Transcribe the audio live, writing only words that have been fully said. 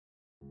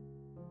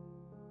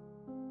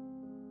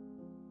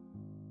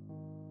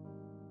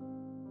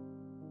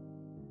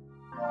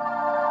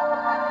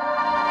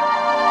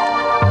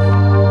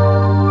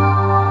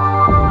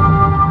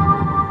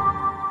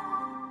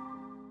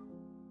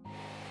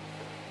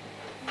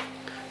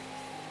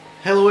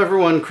Hello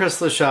everyone, Chris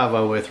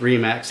Lashava with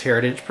Remax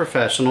Heritage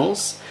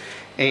Professionals,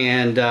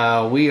 and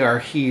we are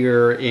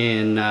here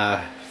in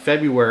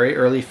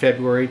early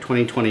February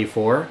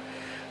 2024,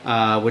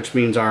 which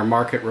means our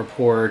market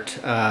report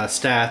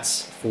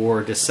stats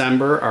for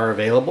December are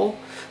available.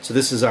 So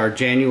this is our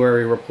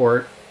January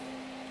report.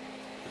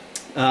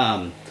 So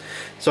I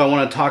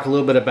want to talk a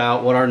little bit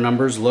about what our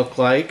numbers look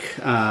like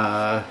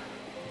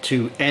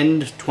to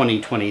end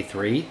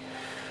 2023.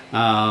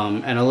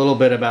 And a little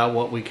bit about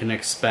what we can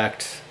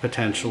expect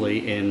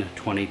potentially in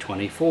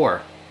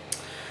 2024.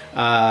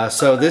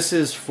 So this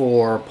is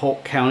for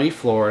Polk County,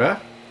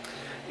 Florida,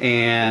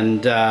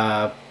 and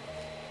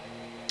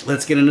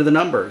let's get into the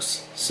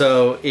numbers.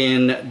 So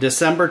in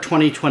December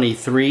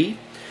 2023,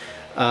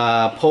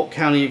 Polk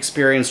County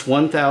experienced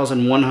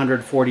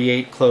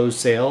 1,148 closed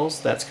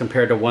sales. That's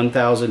compared to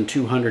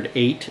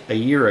 1,208 a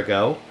year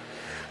ago,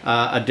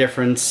 a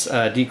decrease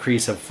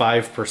of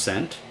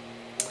 5%.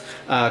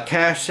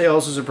 Cash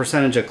sales as a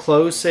percentage of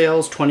closed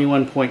sales,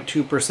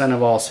 21.2%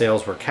 of all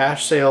sales were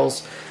cash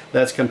sales.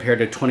 That's compared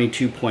to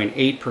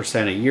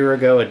 22.8% a year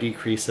ago, a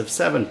decrease of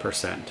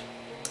 7%.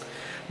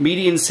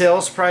 Median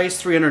sales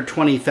price,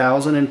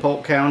 $320,000 in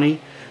Polk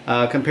County,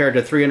 compared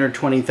to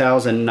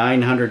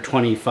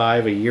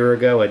 $320,925 a year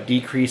ago, a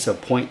decrease of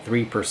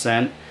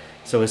 0.3%.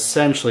 So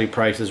essentially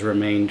prices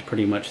remained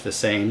pretty much the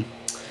same.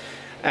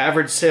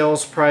 Average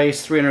sales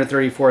price,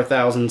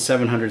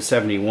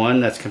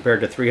 $334,771. That's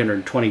compared to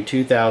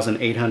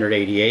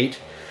 $322,888.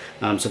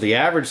 So the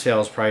average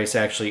sales price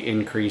actually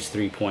increased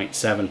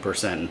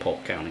 3.7% in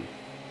Polk County.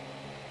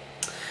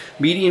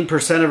 Median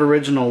percent of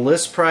original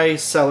list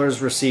price,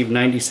 sellers received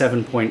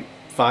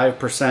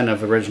 97.5%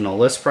 of original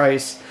list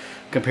price,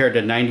 compared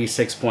to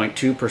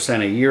 96.2%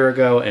 a year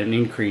ago, an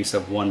increase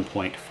of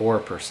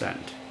 1.4%.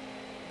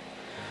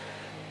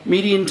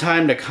 Median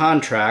time to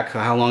contract,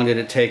 how long did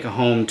it take a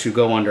home to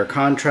go under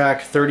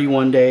contract?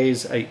 31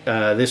 days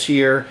this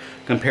year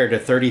compared to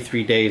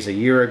 33 days a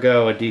year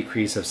ago, a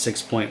decrease of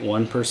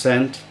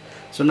 6.1%.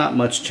 So not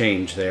much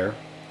change there.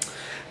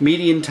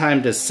 Median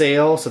time to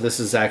sale, so this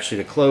is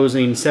actually to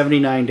closing,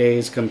 79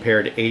 days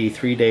compared to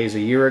 83 days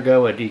a year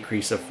ago, a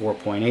decrease of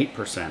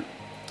 4.8%.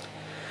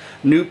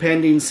 New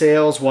pending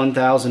sales,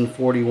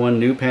 1,041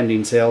 new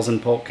pending sales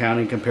in Polk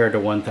County compared to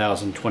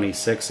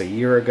 1,026 a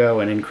year ago,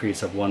 an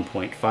increase of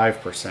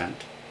 1.5%.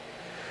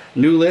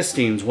 New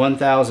listings,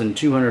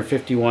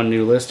 1,251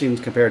 new listings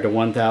compared to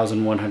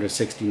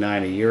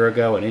 1,169 a year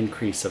ago, an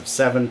increase of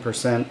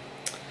 7%.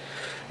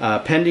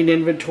 Pending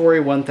inventory,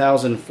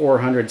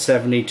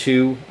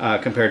 1,472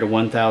 compared to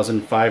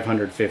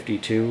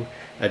 1,552,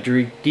 a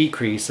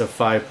decrease of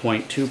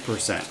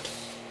 5.2%.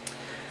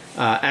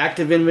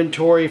 Active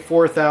inventory,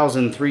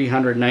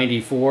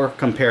 4,394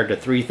 compared to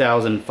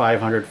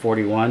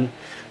 3,541.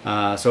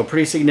 So a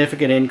pretty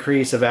significant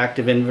increase of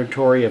active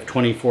inventory of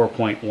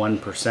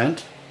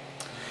 24.1%.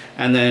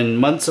 And then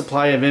month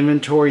supply of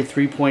inventory,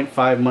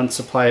 3.5 months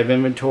supply of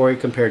inventory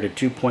compared to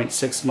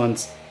 2.6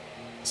 months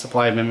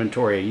supply of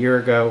inventory a year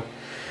ago,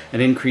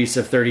 an increase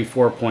of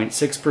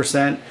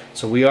 34.6%.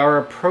 So we are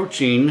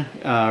approaching,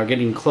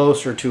 getting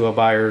closer to a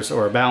buyer's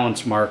or a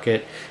balanced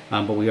market,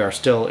 but we are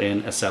still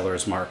in a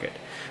seller's market.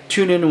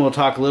 Tune in and we'll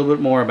talk a little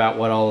bit more about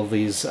what all of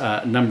these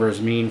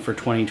numbers mean for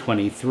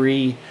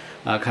 2023,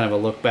 kind of a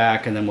look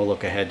back, and then we'll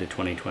look ahead to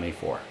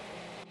 2024.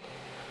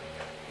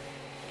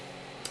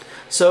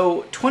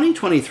 So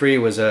 2023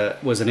 was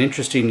an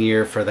interesting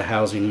year for the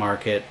housing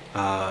market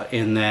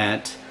in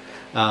that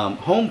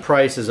home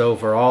prices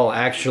overall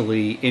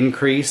actually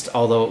increased,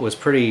 although it was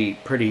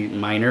pretty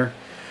minor.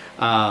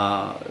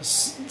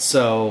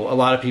 So a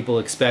lot of people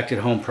expected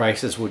home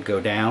prices would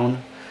go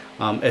down,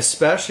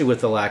 especially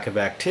with the lack of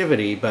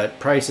activity, but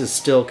prices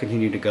still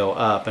continue to go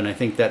up, and I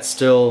think that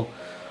still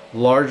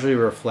largely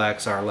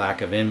reflects our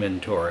lack of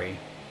inventory.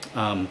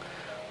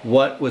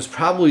 What was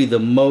probably the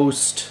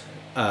most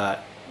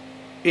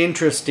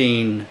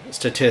interesting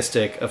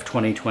statistic of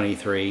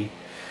 2023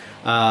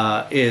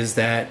 is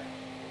that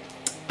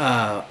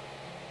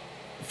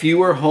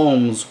fewer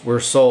homes were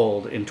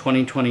sold in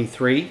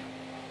 2023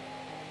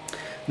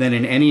 than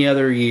in any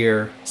other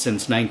year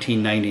since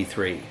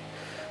 1993.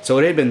 So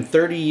it had been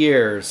 30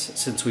 years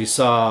since we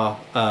saw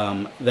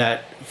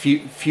that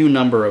few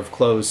number of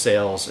closed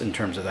sales in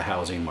terms of the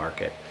housing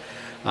market.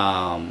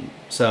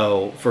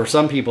 So for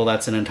some people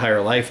that's an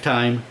entire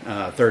lifetime.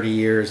 30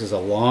 years is a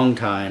long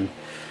time.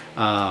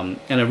 And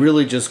it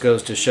really just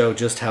goes to show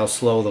just how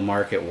slow the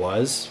market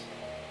was.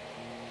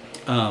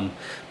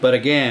 But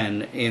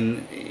again,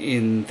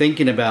 in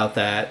thinking about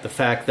that, the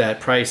fact that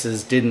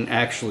prices didn't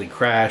actually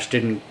crash,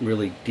 didn't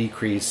really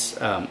decrease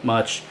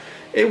much,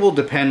 it will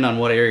depend on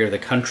what area of the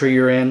country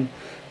you're in.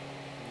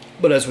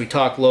 But as we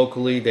talk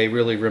locally, they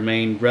really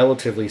remained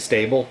relatively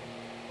stable,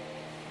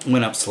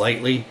 went up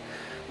slightly.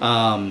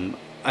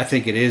 I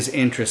think it is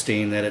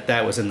interesting that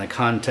that was in the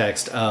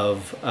context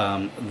of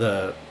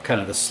the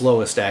kind of the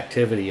slowest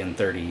activity in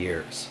 30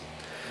 years.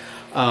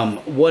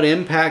 What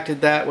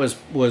impacted that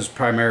was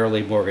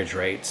primarily mortgage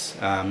rates.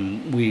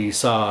 We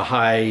saw a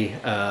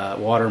high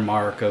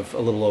watermark of a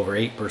little over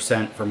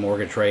 8% for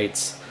mortgage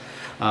rates.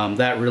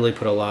 That really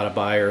put a lot of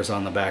buyers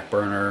on the back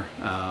burner,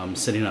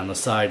 sitting on the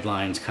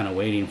sidelines, kind of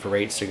waiting for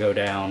rates to go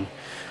down.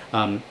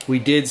 We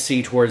did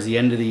see towards the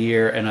end of the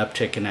year an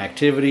uptick in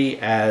activity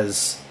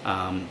as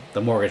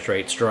the mortgage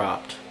rates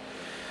dropped.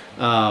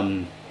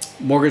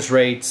 Mortgage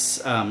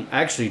rates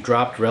actually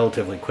dropped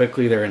relatively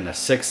quickly. They're in the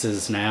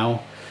sixes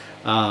now,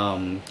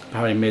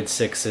 probably mid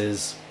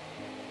sixes,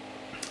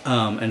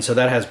 and so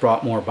that has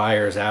brought more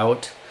buyers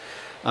out.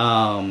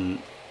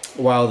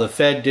 While the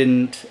Fed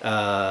didn't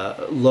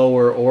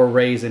lower or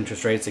raise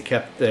interest rates, it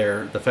kept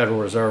the Federal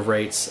Reserve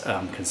rates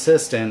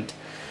consistent.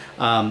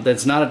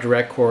 That's not a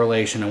direct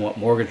correlation on what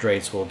mortgage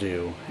rates will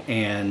do,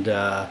 and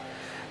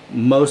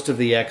most of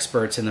the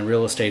experts in the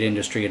real estate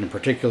industry, and in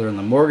particular in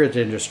the mortgage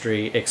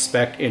industry,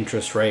 expect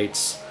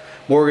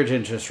mortgage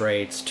interest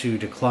rates to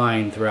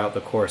decline throughout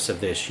the course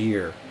of this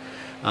year.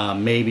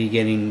 Maybe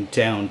getting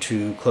down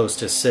to close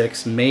to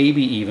 6,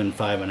 maybe even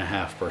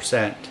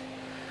 5.5%.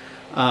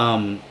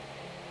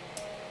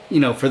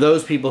 For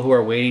those people who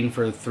are waiting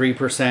for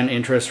 3%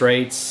 interest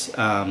rates,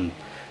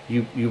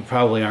 you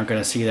probably aren't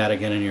going to see that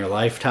again in your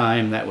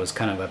lifetime. That was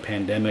kind of a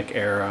pandemic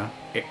era.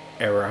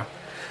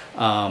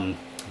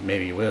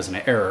 Maybe it was an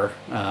error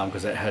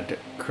because it had to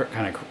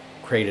kind of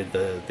created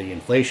the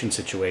inflation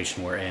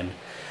situation we're in.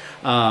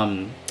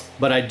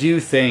 But I do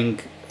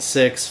think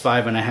 6,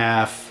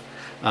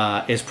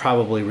 5.5 is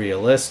probably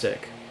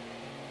realistic.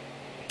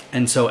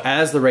 And so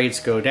as the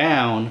rates go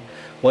down,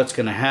 what's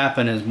going to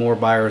happen is more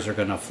buyers are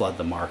going to flood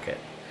the market.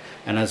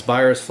 And as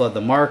buyers flood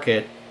the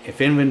market,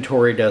 if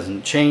inventory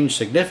doesn't change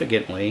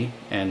significantly,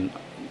 and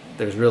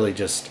there's really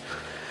just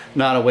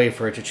not a way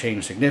for it to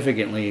change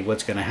significantly,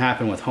 what's going to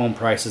happen with home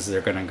prices,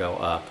 they're going to go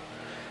up.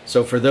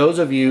 So for those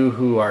of you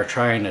who are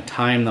trying to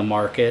time the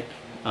market,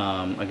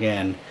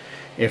 again,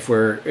 if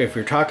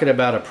you're talking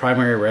about a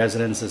primary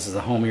residence, this is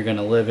the home you're going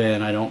to live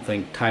in, I don't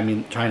think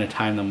trying to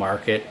time the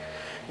market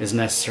is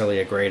necessarily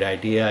a great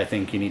idea. I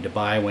think you need to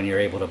buy when you're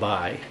able to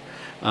buy,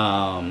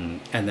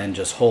 and then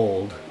just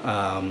hold,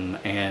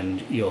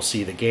 and you'll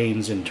see the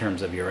gains in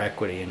terms of your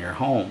equity in your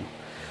home.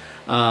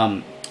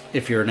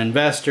 If you're an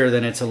investor,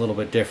 then it's a little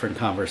bit different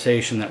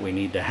conversation that we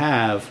need to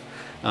have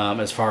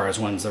as far as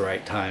when's the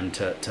right time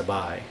to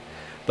buy.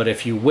 But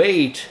if you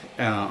wait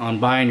on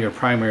buying your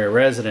primary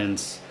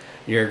residence,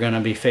 you're going to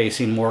be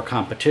facing more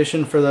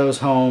competition for those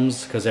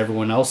homes because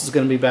everyone else is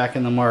going to be back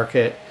in the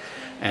market,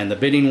 and the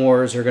bidding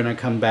wars are going to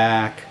come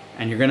back,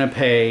 and you're going to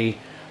pay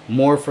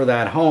more for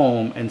that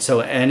home. And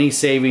so any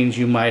savings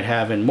you might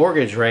have in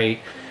mortgage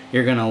rate,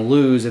 you're going to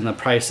lose in the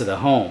price of the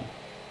home.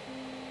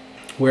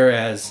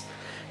 Whereas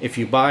if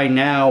you buy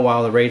now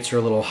while the rates are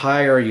a little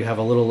higher, you have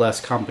a little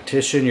less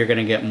competition, you're going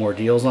to get more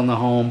deals on the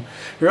home.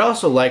 You're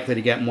also likely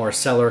to get more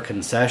seller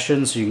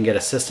concessions, so you can get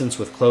assistance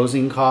with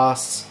closing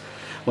costs.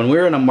 When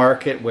we're in a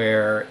market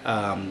where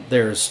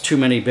there's too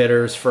many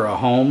bidders for a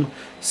home,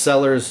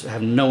 sellers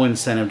have no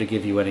incentive to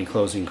give you any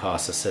closing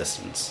cost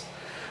assistance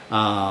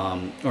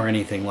or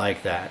anything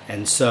like that.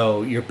 And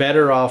so you're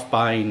better off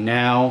buying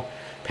now,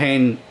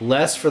 paying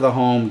less for the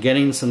home,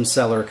 getting some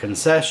seller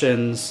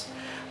concessions,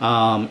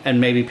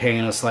 and maybe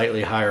paying a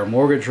slightly higher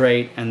mortgage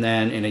rate, and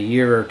then in a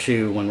year or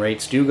two when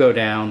rates do go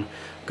down,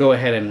 go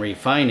ahead and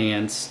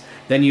refinance.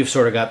 Then you've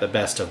sort of got the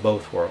best of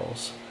both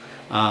worlds.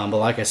 But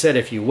like I said,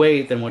 if you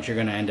wait, then what you're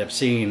going to end up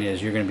seeing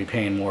is you're going to be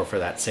paying more for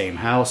that same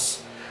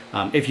house,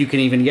 if you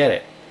can even get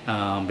it,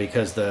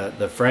 because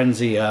the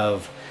frenzy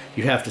of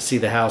you have to see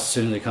the house as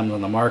soon as it comes on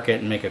the market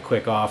and make a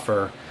quick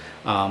offer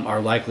are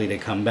likely to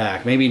come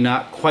back. Maybe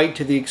not quite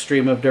to the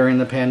extreme of during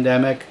the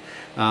pandemic,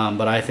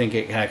 but I think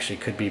it actually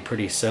could be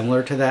pretty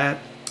similar to that.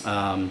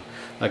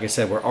 Like I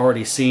said, we're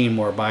already seeing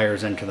more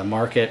buyers enter the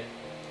market,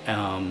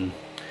 and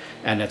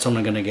it's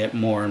only going to get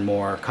more and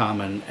more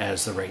common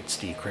as the rates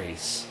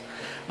decrease.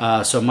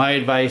 So my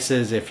advice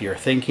is, if you're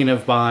thinking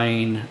of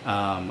buying,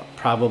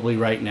 probably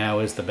right now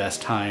is the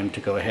best time to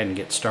go ahead and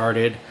get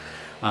started.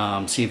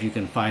 See if you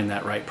can find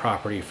that right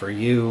property for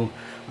you,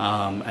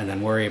 and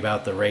then worry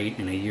about the rate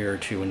in a year or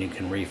two when you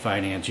can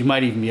refinance. You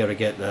might even be able to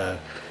get the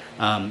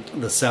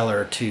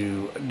seller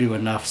to do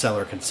enough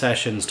seller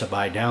concessions to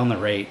buy down the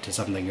rate to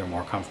something you're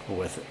more comfortable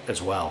with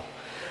as well.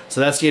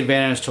 So that's the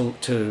advantage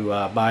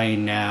to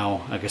buying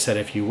now. Like I said,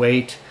 if you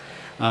wait,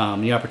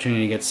 the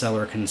opportunity to get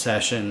seller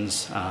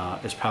concessions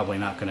is probably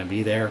not going to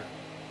be there.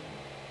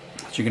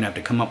 So you're going to have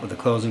to come up with the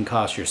closing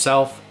costs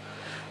yourself.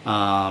 You're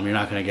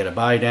not going to get a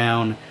buy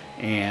down,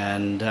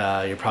 and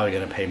you're probably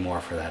going to pay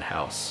more for that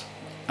house.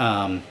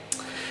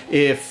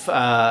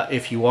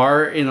 If you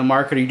are in the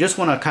market, or you just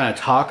want to kind of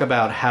talk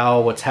about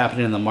how what's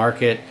happening in the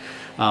market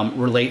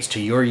relates to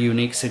your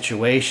unique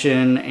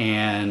situation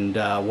and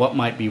what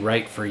might be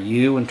right for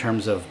you in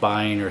terms of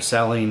buying or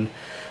selling,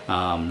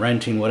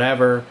 renting,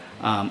 whatever,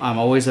 I'm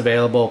always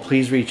available.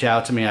 Please reach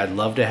out to me. I'd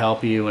love to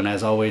help you. And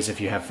as always,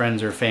 if you have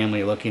friends or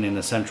family looking in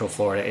the Central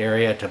Florida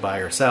area to buy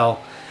or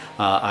sell,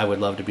 I would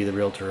love to be the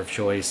realtor of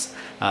choice.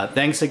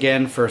 Thanks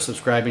again for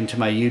subscribing to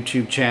my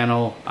YouTube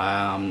channel.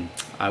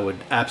 I would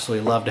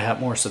absolutely love to have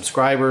more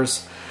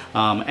subscribers.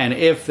 And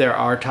if there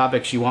are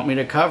topics you want me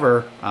to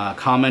cover,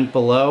 comment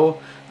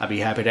below. I'd be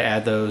happy to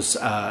add those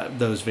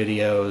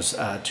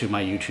videos to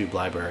my YouTube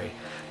library.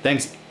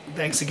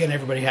 Thanks again,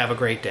 everybody. Have a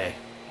great day.